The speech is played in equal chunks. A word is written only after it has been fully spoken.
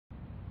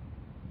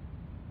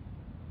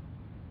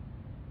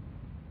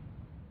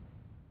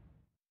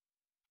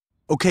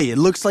Okay, it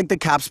looks like the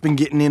cops been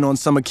getting in on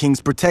some of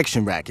King's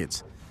protection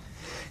rackets.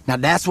 Now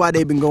that's why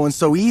they've been going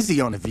so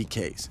easy on the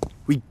VKs.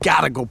 We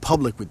gotta go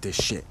public with this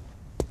shit.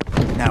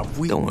 Now if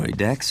we... Don't worry,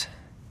 Dex.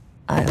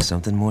 I have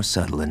something more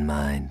subtle in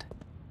mind.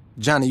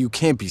 Johnny, you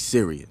can't be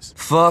serious.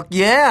 Fuck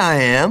yeah, I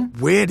am.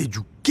 Where did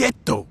you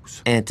get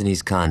those?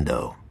 Anthony's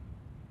condo.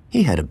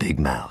 He had a big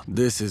mouth.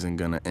 This isn't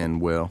gonna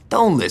end well.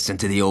 Don't listen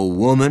to the old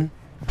woman.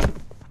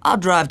 I'll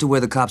drive to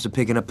where the cops are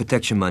picking up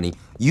protection money.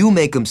 You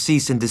make them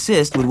cease and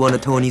desist with one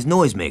of Tony's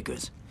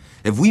noisemakers.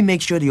 If we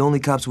make sure the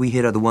only cops we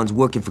hit are the ones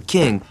working for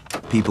King,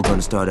 people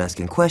gonna start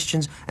asking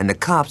questions, and the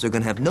cops are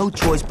gonna have no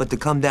choice but to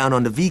come down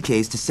on the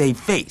VKs to save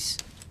face.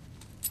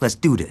 Let's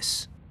do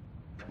this.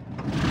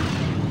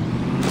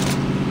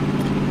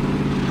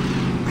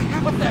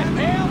 What the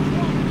hell?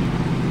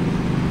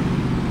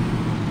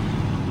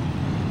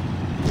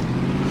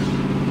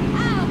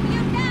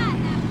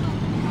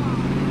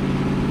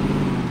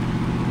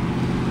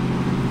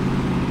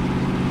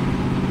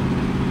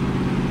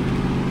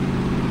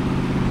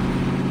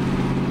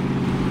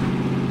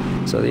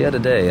 So the other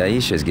day,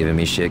 Aisha's giving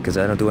me shit because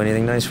I don't do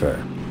anything nice for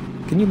her.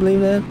 Can you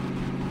believe that?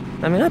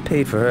 I mean, I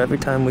paid for her every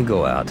time we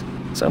go out.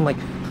 So I'm like,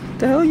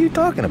 the hell are you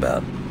talking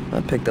about?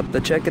 I picked up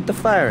the check at the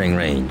firing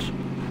range.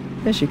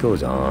 And she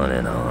goes on,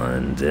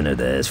 dinner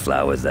this,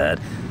 flowers that.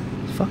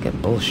 It's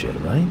fucking bullshit,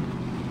 right?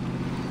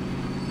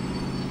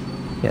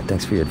 Yeah,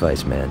 thanks for your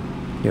advice, man.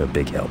 You're a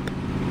big help.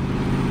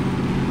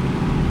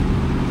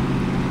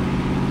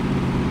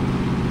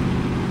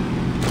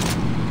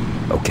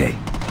 Okay,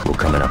 we're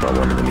coming up on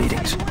one of the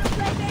meetings.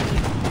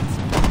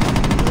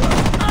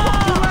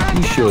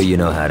 You sure you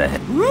know how to...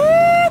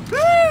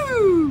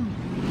 Woo-hoo!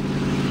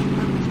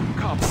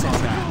 Cops saw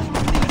that.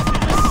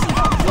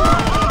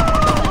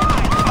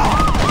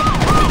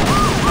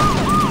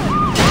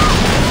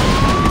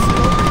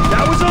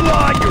 That was a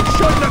lie you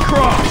shouldn't have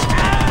crossed!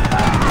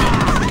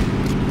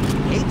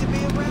 Hate to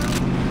be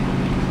around.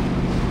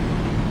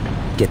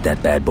 Get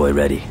that bad boy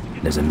ready.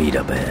 There's a meet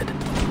up ahead.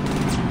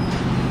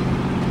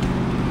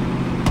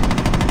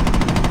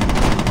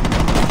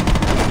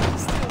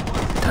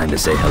 Time to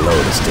say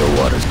hello to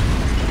Stillwater's.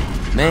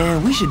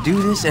 Man, we should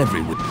do this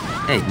every week.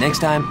 Hey, next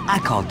time, I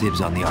call dibs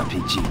on the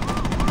RPG.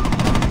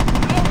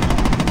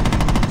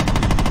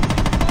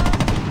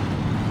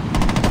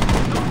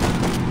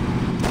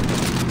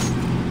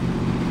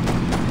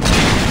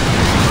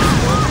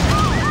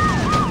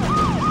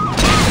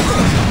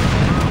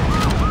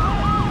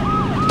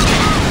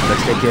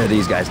 Let's take care of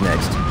these guys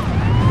next.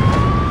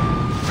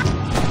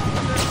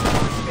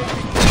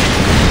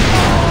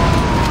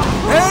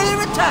 Early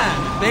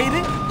retirement,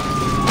 baby!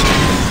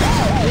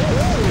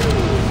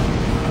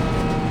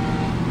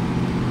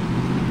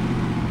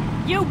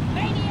 You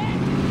maniac!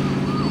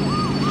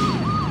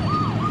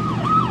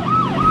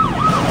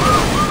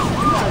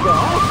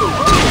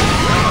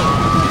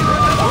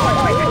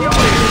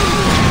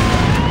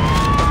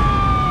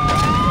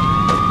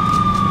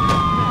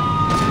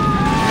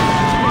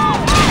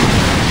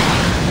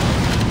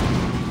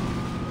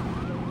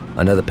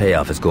 Another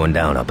payoff is going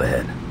down up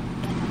ahead.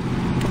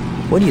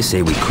 What do you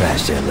say we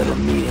crash their little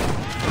meeting?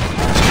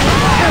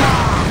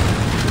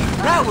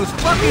 That was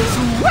fucking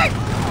sweet!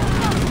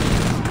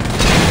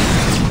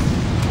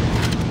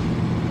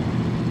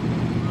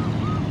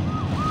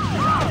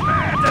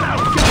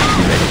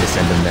 You ready to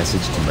send a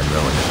message to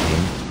Monroe and the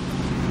King?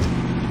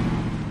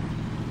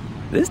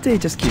 This day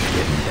just keeps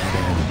getting better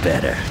and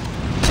better.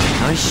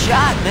 Nice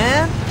shot,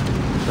 man!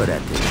 But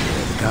that takes care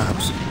of the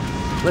cops.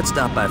 Let's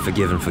stop by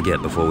Forgive and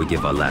Forget before we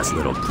give our last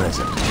little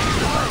present to the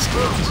Vice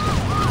Kings.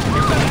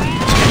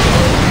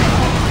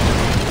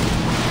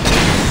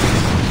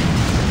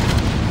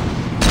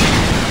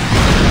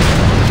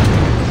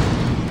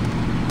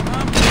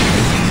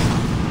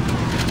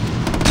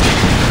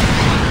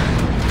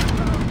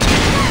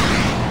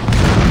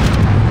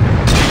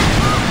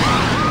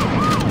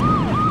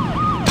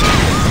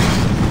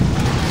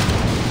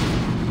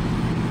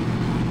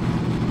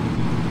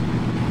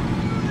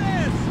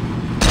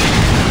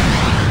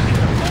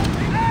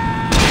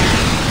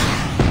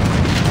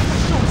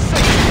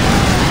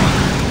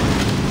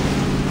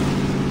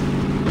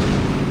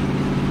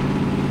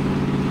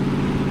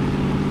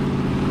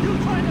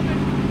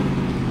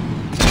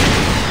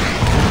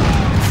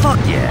 Fuck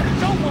yeah!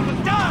 Don't want to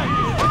die!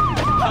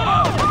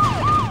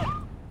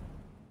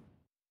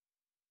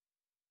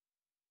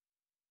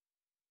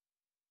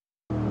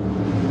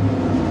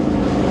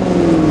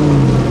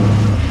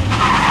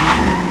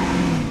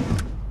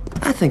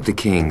 I think the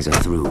Kings are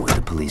through with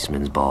the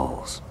policeman's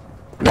balls.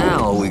 Now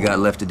all we got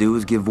left to do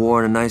is give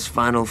Warren a nice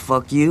final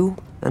fuck you,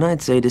 and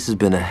I'd say this has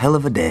been a hell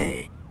of a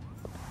day.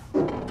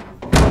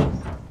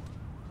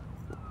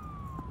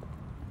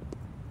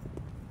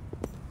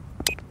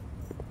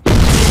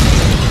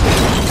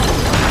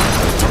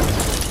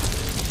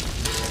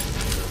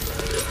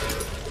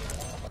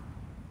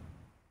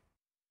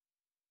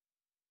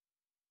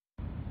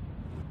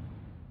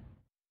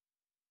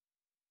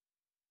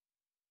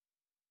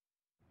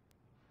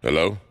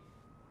 Hello?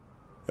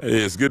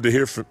 Hey, it's good to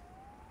hear from...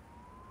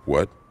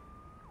 What?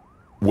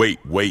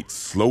 Wait,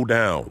 slow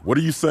down. What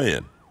are you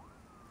saying?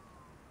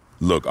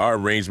 Look, our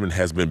arrangement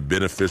has been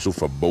beneficial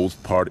for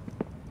both parties.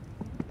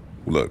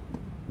 Look,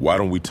 why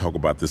don't we talk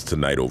about this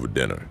tonight over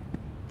dinner?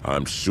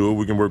 I'm sure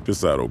we can work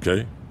this out,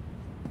 okay?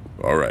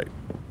 All right.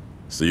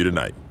 See you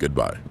tonight.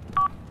 Goodbye.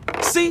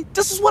 See,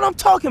 this is what I'm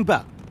talking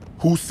about.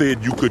 Who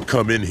said you could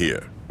come in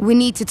here? We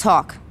need to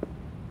talk.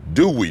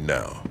 Do we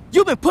now?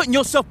 You've been putting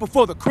yourself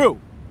before the crew.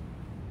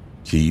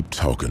 Keep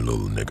talking,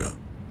 little nigga.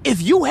 If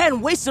you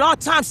hadn't wasted our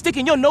time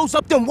sticking your nose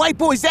up them white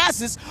boys'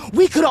 asses,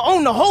 we could have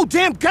owned the whole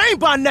damn game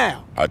by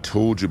now. I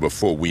told you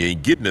before, we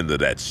ain't getting into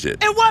that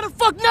shit. And why the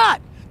fuck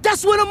not?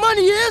 That's where the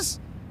money is.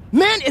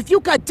 Man, if you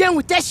got down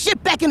with that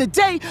shit back in the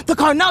day, the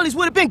Carnales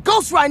would have been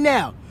ghosts right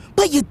now.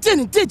 But you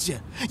didn't, did you?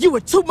 You were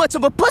too much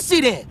of a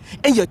pussy then,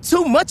 and you're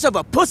too much of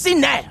a pussy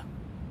now.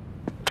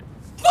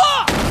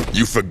 Fuck!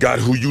 You forgot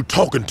who you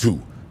talking to.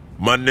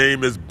 My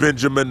name is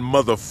Benjamin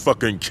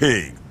motherfucking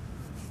King.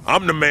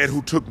 I'm the man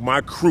who took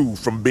my crew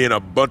from being a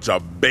bunch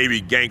of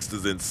baby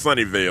gangsters in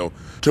Sunnyvale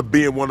to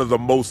being one of the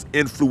most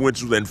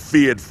influential and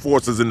feared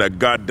forces in the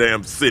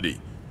goddamn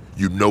city.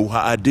 You know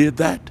how I did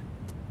that?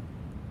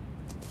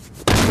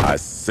 I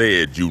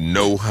said, you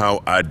know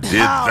how I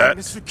did that?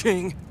 Mr.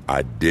 King?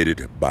 I did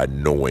it by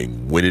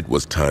knowing when it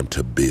was time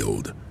to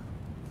build,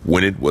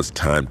 when it was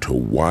time to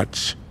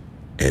watch,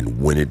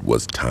 and when it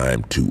was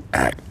time to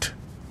act.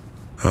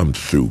 I'm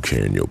through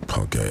carrying your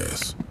punk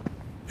ass.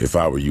 If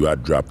I were you,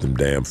 I'd drop them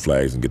damn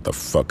flags and get the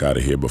fuck out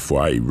of here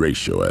before I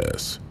erase your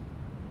ass.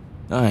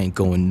 I ain't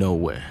going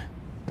nowhere.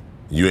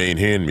 You ain't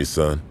hearing me,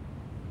 son.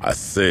 I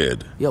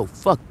said... Yo,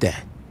 fuck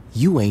that.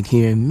 You ain't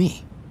hearing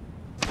me.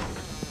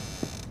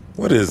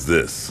 What is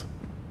this?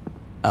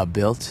 I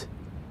built,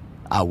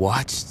 I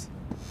watched,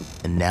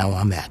 and now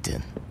I'm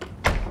acting.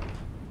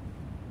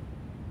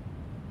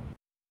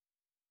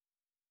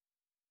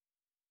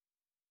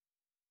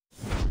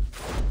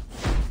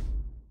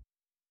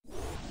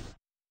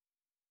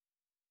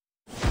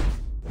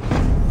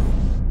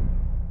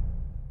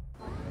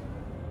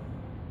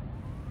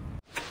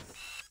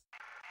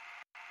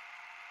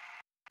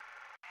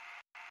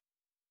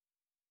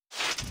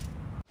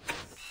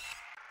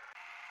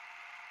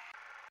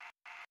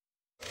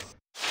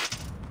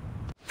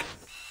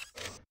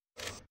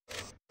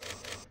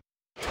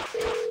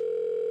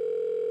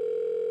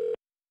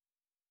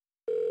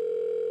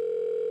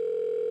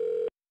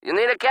 You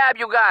need a cab,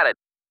 you got it.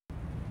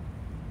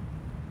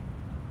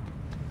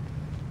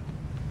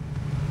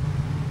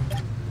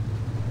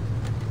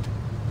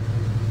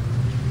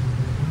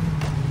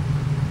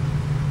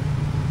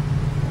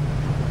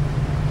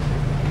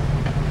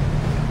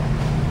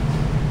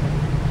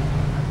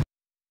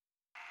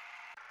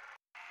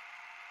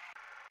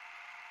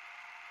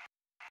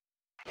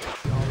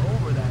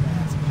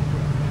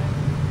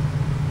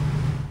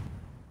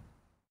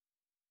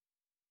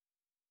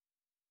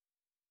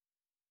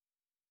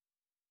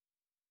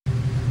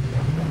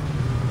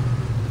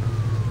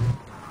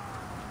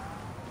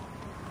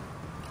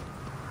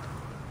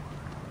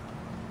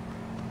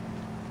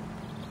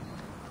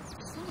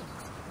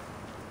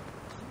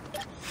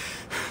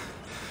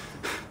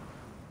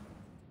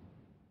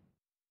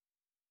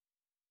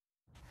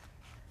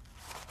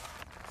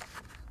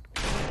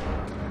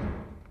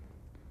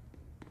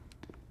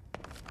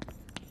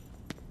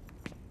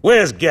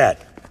 Where's Gat?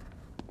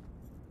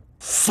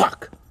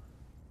 Fuck!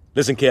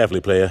 Listen carefully,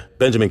 player.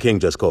 Benjamin King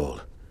just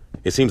called.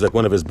 It seems like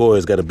one of his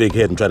boys got a big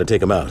head and tried to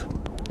take him out.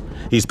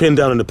 He's pinned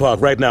down in the park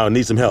right now and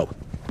needs some help.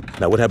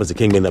 Now, what happens to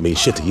King may not mean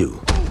shit to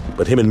you.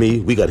 But him and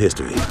me, we got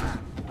history.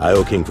 I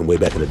owe King from way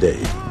back in the day.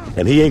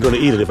 And he ain't gonna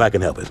eat it if I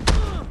can help it.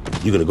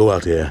 You're gonna go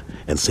out there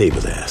and save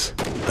his ass.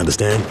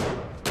 Understand?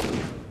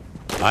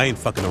 I ain't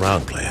fucking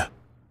around, player.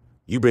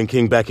 You bring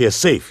King back here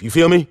safe, you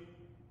feel me?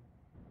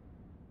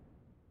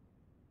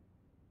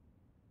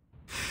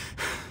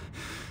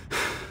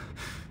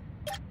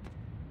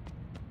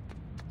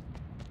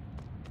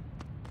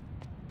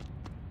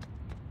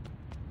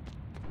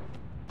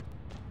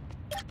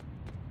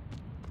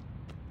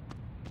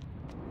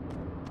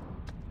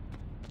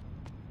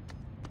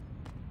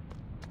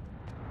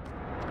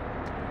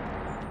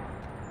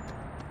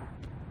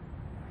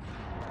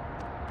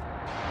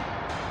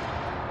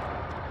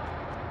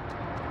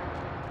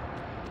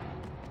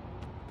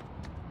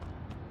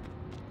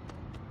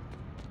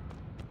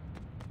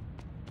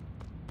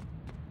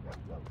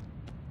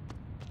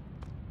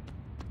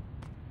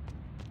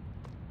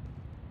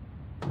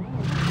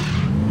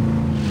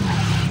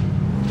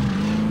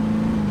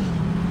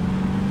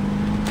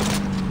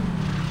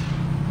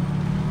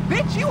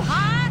 Bitch, you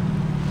hot?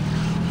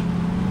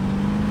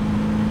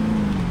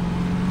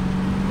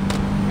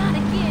 Not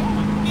again.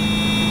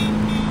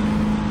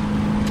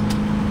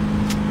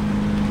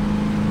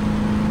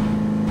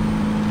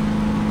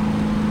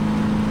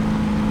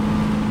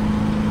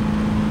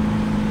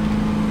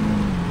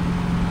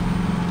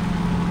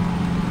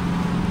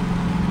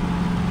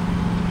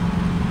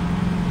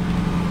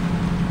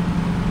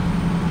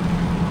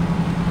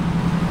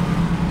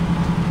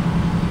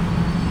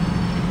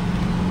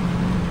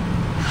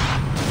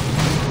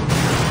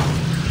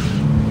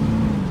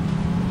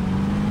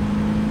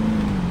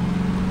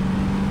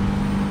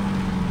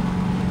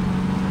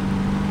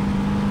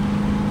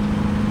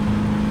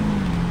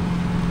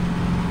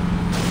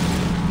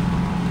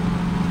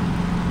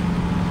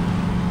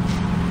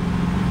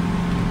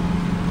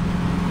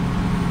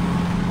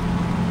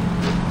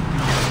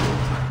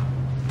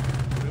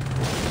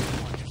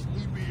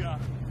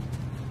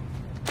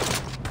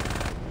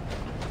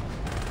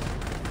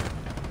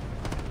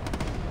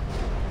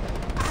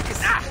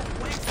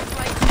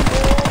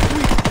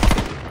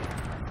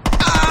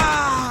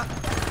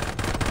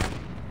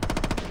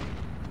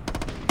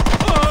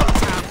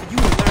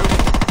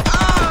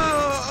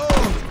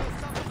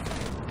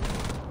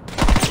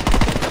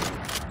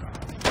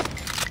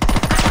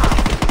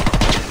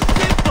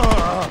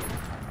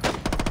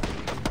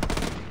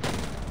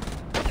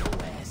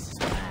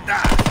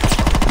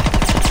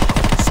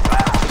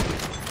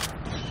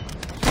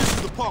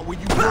 where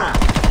you run.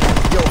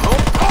 Yo, home.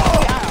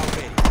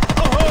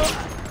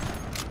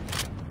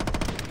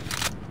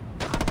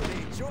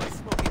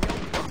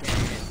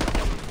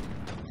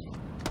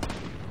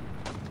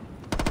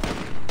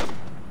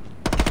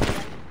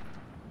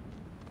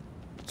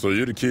 So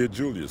you're the kid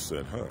Julius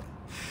said, huh?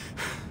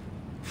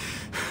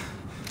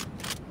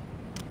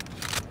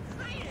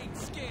 I ain't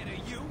scared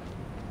of you.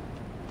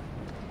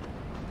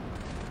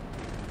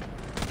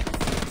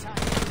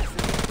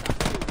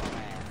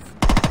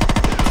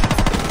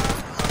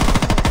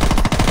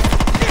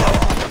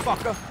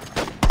 Fucker.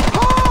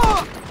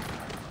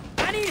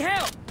 I need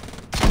help.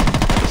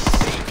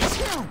 Shit, it's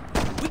him.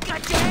 We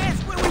got your ass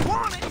where we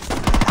want it.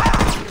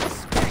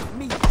 Respect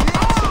me,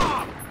 bitch.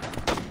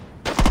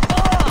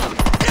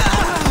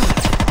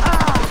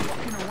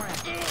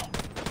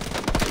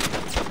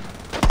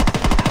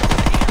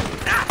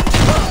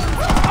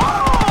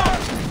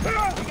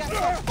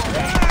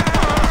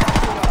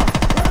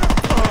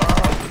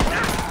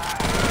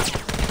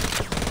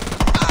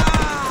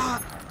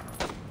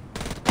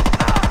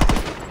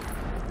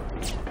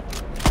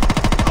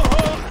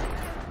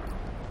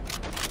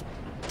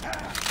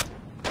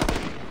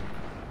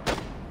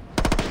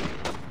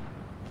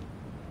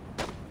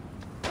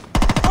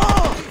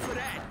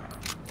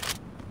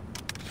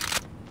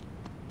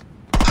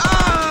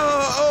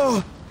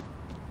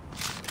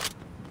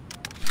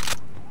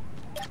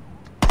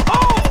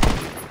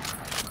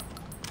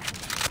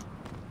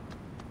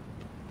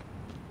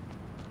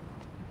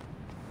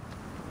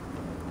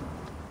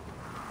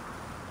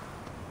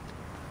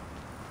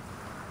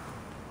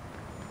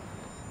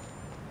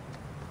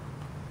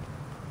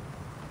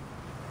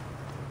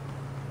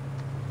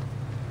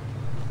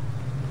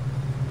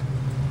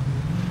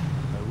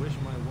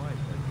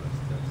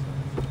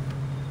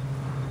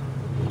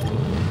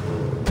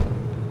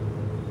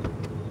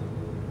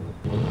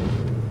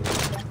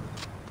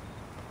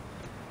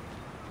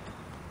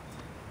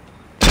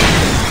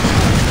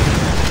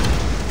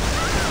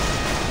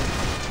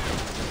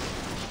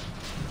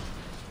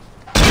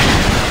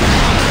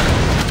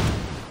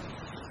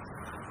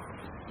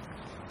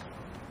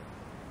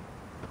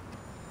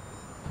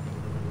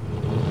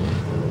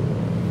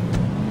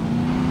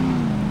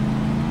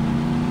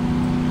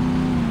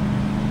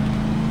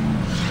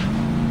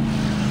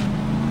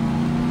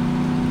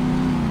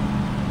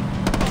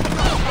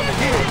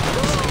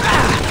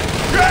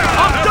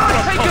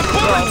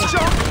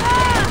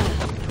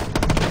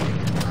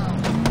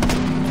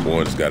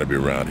 One's got to be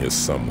around here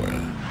somewhere.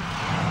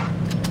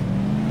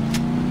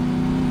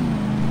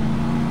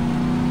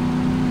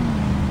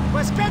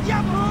 Pues que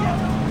diablo!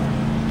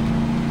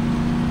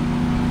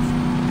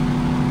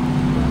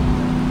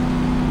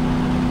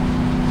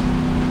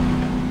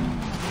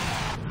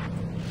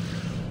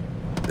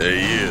 There he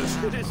is.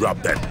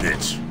 Drop that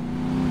bitch.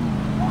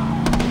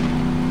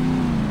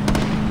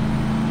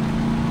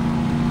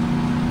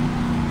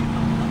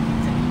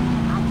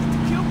 I'll get to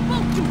kill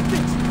both you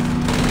bitches.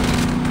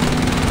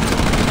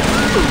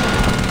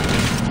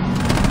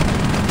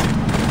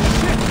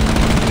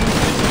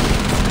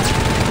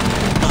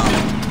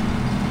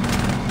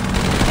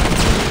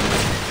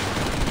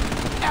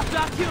 After I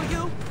kill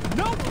you,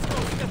 no one's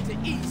gonna step to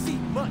easy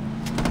money.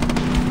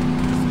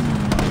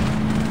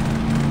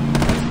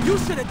 You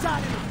should have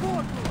died in the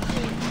boardroom.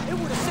 It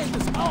would have saved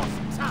us all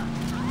some time.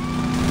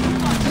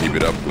 Keep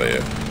it up,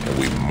 player, and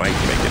we might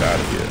make it out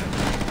of here.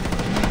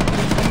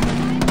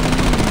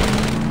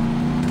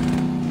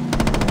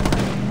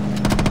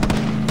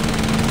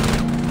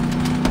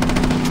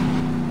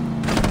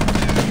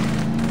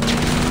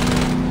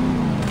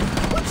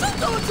 What you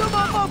doing to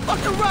my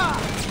motherfucking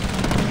ride?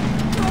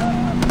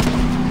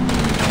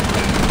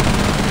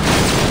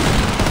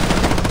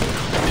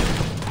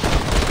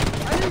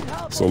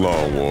 So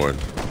long, Warren.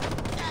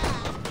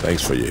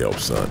 Thanks for your help,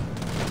 son.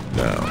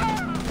 Now,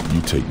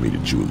 you take me to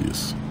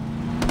Julius.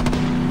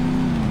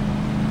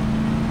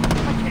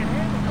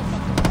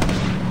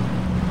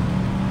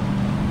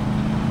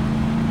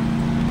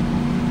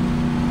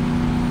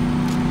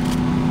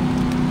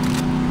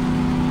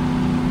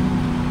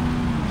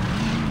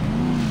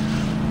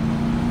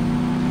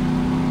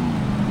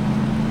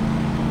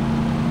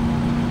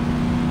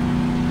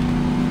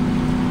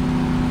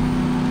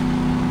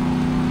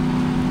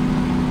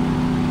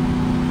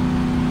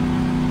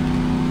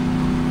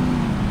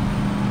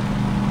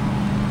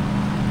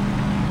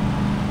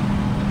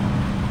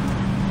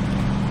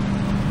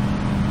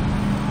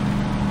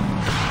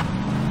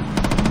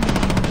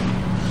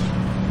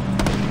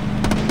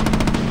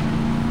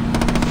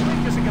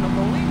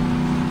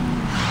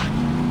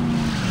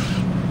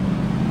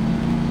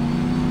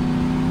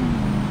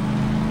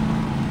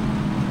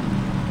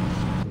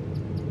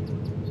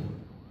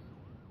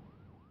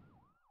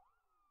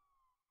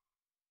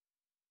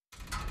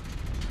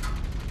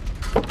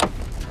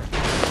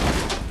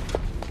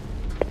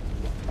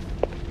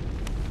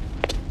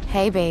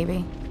 Hey,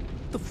 baby.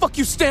 The fuck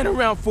you standing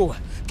around for?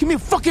 Give me a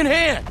fucking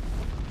hand!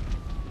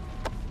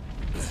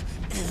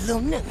 Little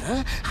nigga,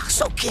 huh? I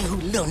so care who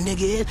little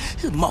nigga is.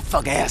 His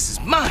motherfucking ass is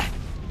mine.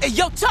 Hey,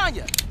 yo,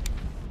 Tanya!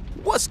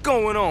 What's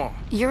going on?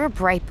 You're a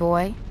bright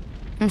boy.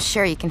 I'm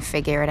sure you can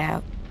figure it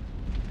out.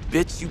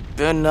 Bitch, you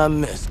better not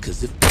miss,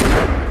 cause if...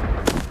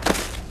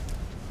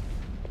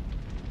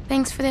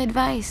 Thanks for the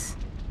advice.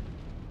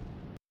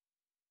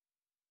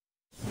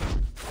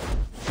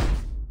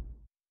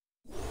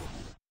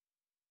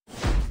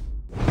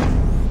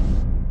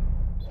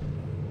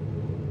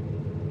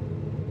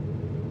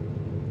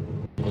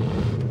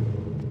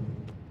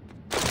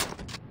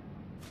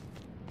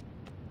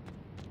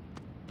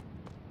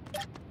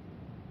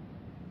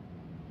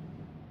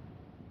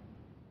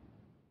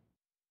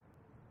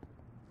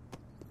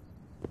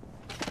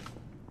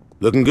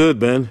 Looking good,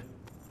 Ben.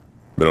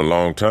 Been a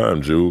long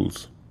time,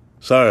 Jules.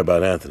 Sorry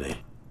about Anthony.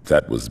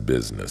 That was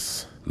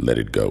business. Let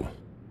it go.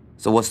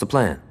 So what's the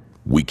plan?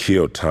 We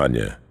kill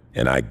Tanya,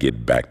 and I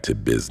get back to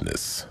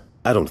business.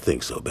 I don't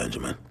think so,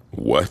 Benjamin.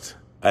 What?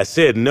 I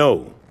said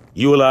no.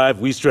 You alive,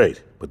 we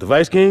straight. But the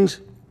Vice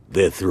Kings,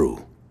 they're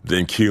through.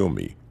 Then kill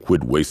me.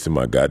 Quit wasting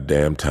my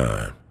goddamn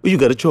time. Well, you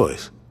got a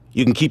choice.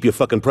 You can keep your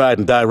fucking pride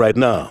and die right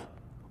now.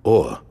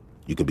 Or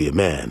you can be a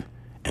man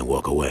and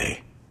walk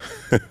away.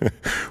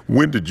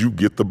 When did you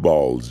get the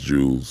balls,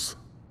 Jules?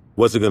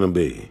 What's it gonna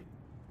be?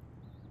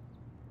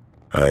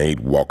 I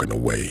ain't walking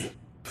away.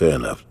 Fair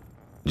enough.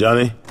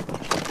 Johnny?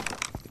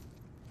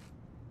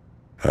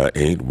 I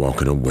ain't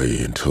walking away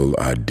until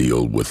I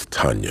deal with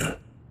Tanya.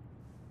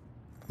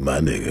 My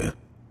nigga.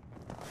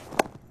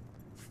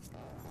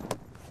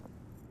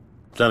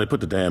 Johnny, put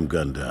the damn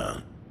gun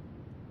down.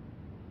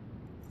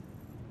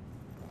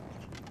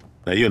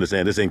 Now, you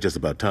understand this ain't just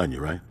about Tanya,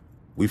 right?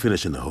 We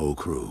finishing the whole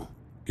crew.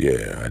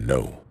 Yeah, I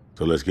know.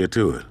 So let's get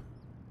to it.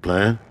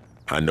 Plan?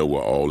 I know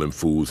where all them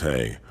fools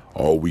hang.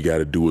 All we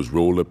gotta do is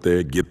roll up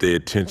there, get their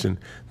attention,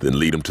 then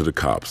lead them to the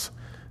cops.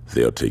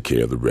 They'll take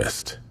care of the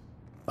rest.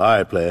 All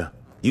right, player.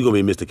 You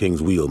gonna be Mr.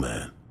 King's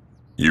wheelman.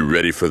 You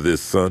ready for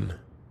this, son?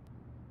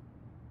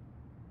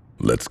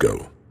 Let's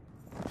go.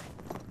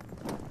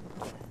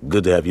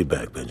 Good to have you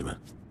back, Benjamin.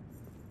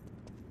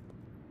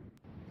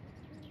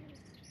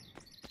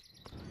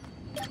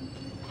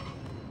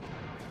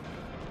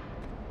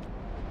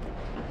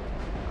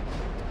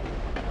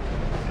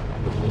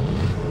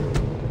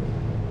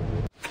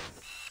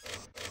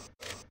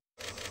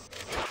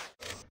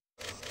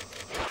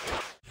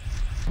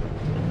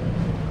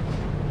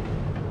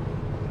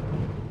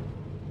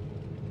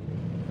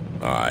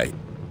 All right,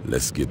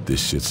 let's get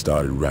this shit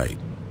started right.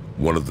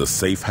 One of the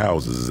safe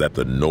houses is at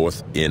the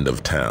north end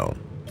of town.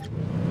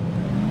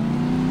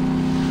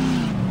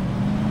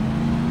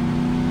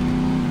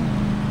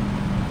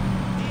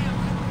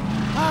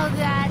 Oh,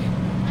 God.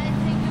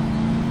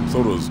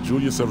 So does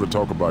Julius ever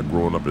talk about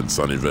growing up in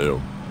Sunnyvale?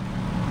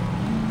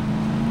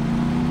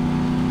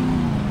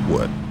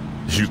 What?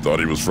 You thought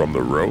he was from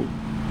the road?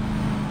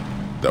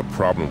 The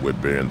problem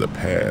with bearing the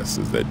past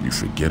is that you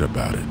forget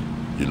about it.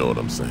 You know what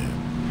I'm saying?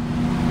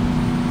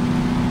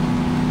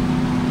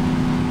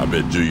 I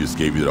bet Julius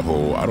gave you the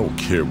whole "I don't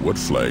care what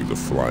flags are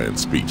flying"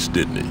 speech,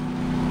 didn't he?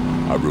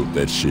 I wrote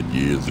that shit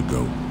years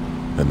ago,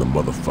 and the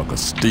motherfucker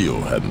still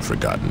hadn't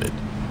forgotten it.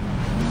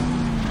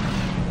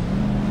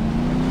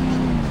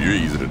 You're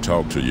easy to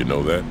talk to, you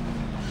know that?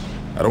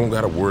 I don't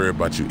gotta worry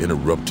about you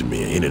interrupting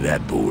me or any of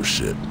that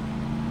bullshit.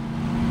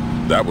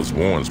 That was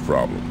Warren's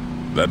problem.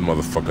 That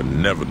motherfucker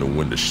never knew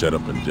when to shut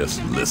up and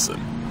just listen.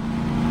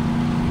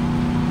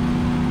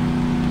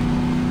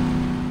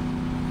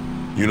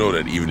 You know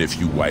that even if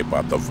you wipe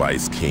out the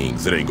Vice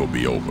Kings, it ain't gonna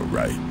be over,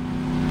 right?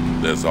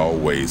 There's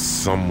always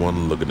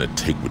someone looking to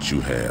take what you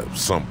have.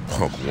 Some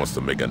punk wants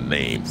to make a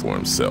name for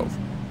himself.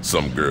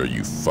 Some girl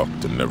you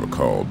fucked and never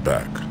called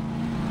back.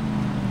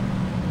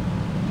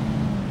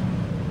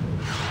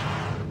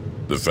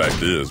 The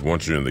fact is,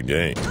 once you're in the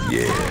game,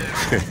 yeah,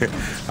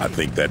 I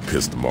think that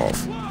pissed him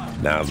off.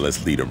 Now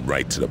let's lead him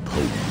right to the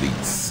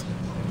police.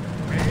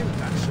 We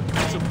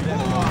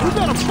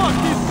gotta fuck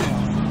this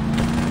shit.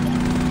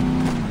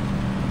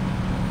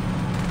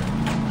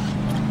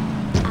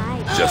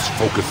 Just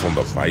focus on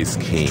the Vice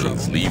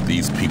Kings. Leave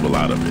these people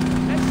out of it.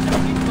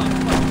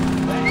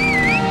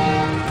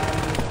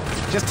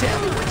 Just tell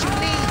me what you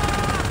need.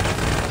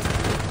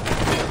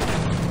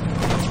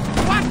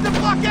 Watch the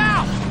fuck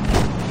out!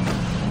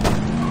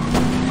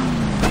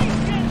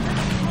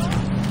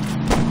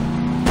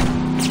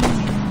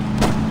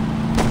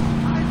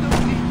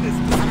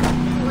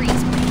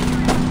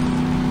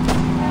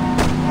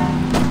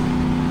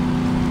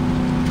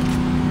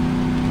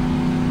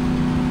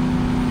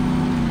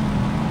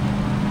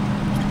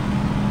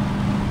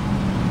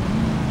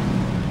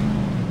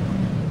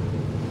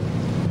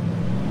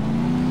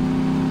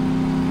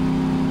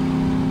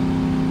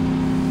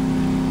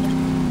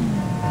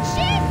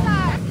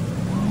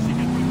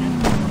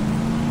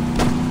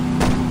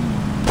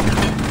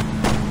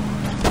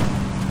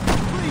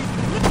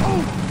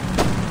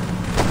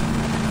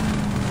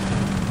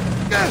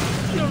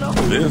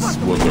 This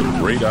was a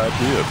great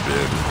idea,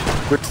 Ben.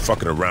 Quit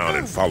fucking around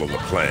and follow the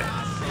plan.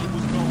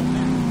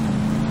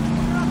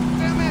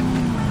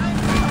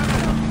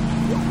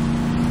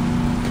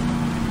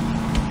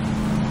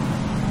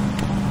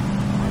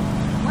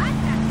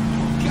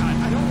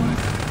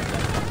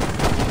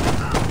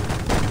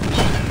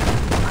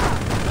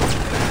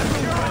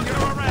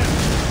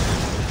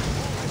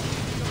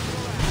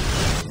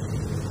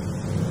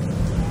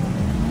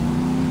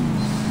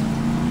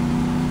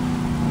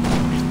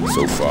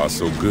 So far,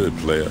 so good,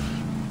 player.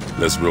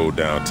 Let's roll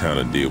downtown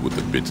and deal with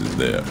the bitches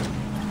there.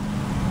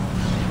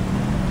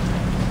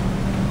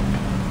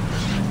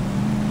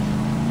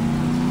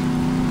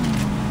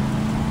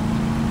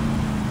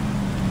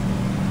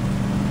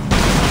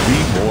 Be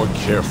more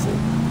careful.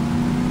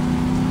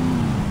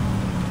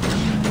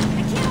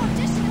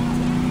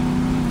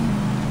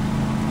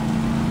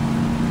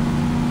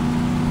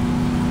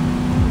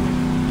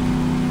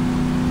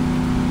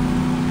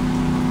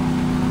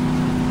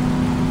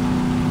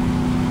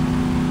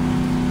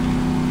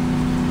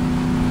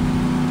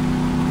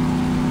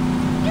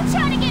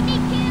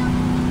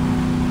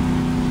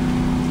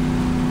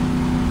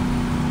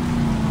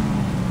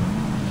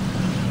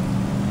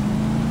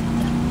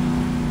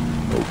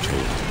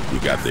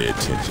 Got their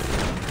attention.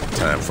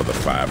 Time for the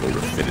 5-0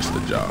 to finish the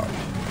job.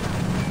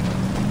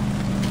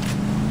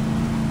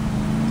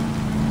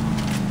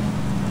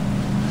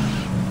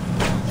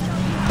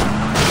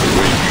 The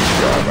way you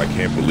drive, I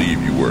can't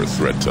believe you were a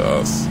threat to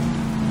us.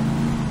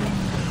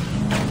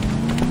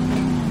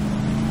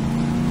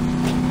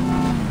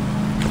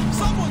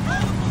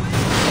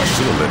 I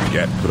should have let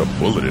Gat put a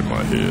bullet in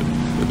my head.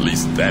 At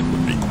least that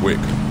would be quick.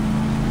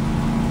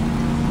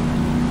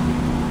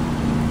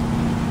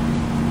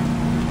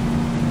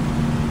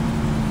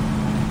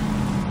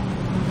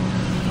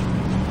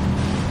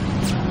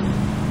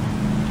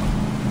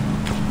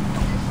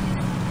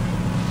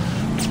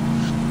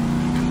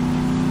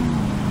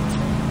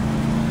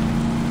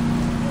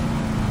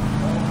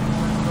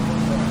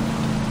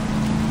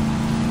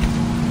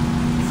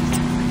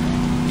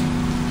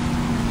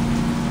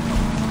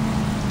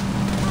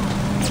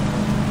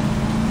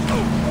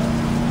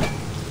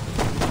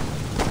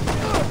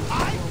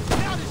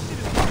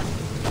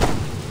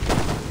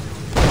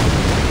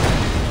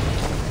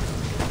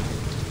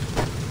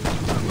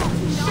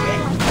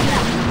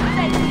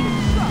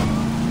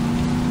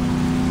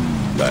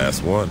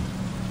 Last one.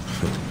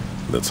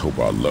 Let's hope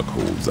our luck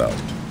holds out.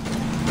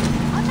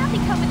 I'll not be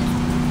coming in.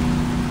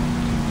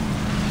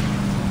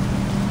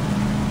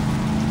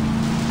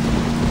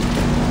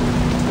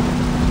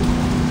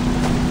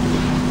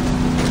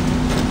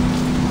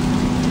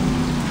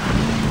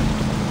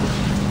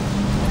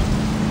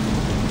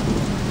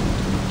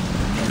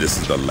 This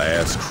is the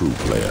last crew,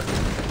 player.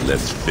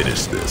 Let's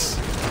finish this.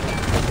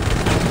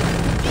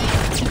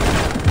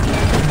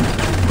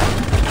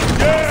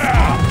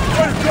 Yeah!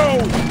 Let's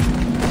go!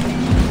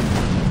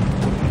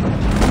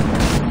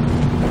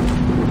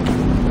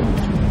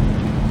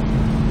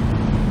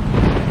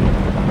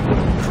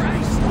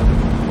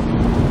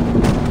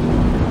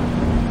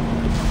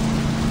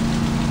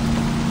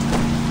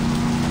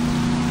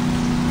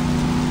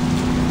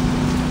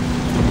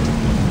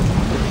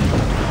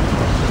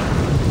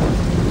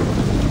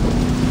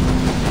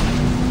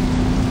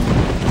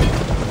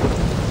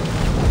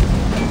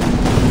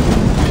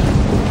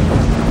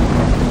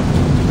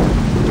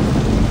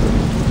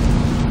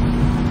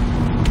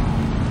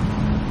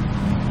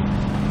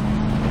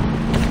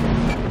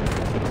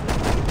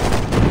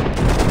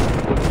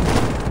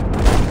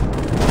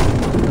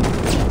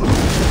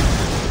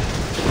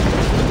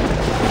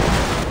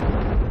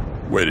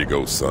 Way to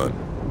go, son.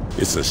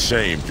 It's a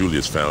shame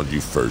Julius found you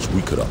first.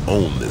 We could have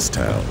owned this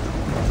town.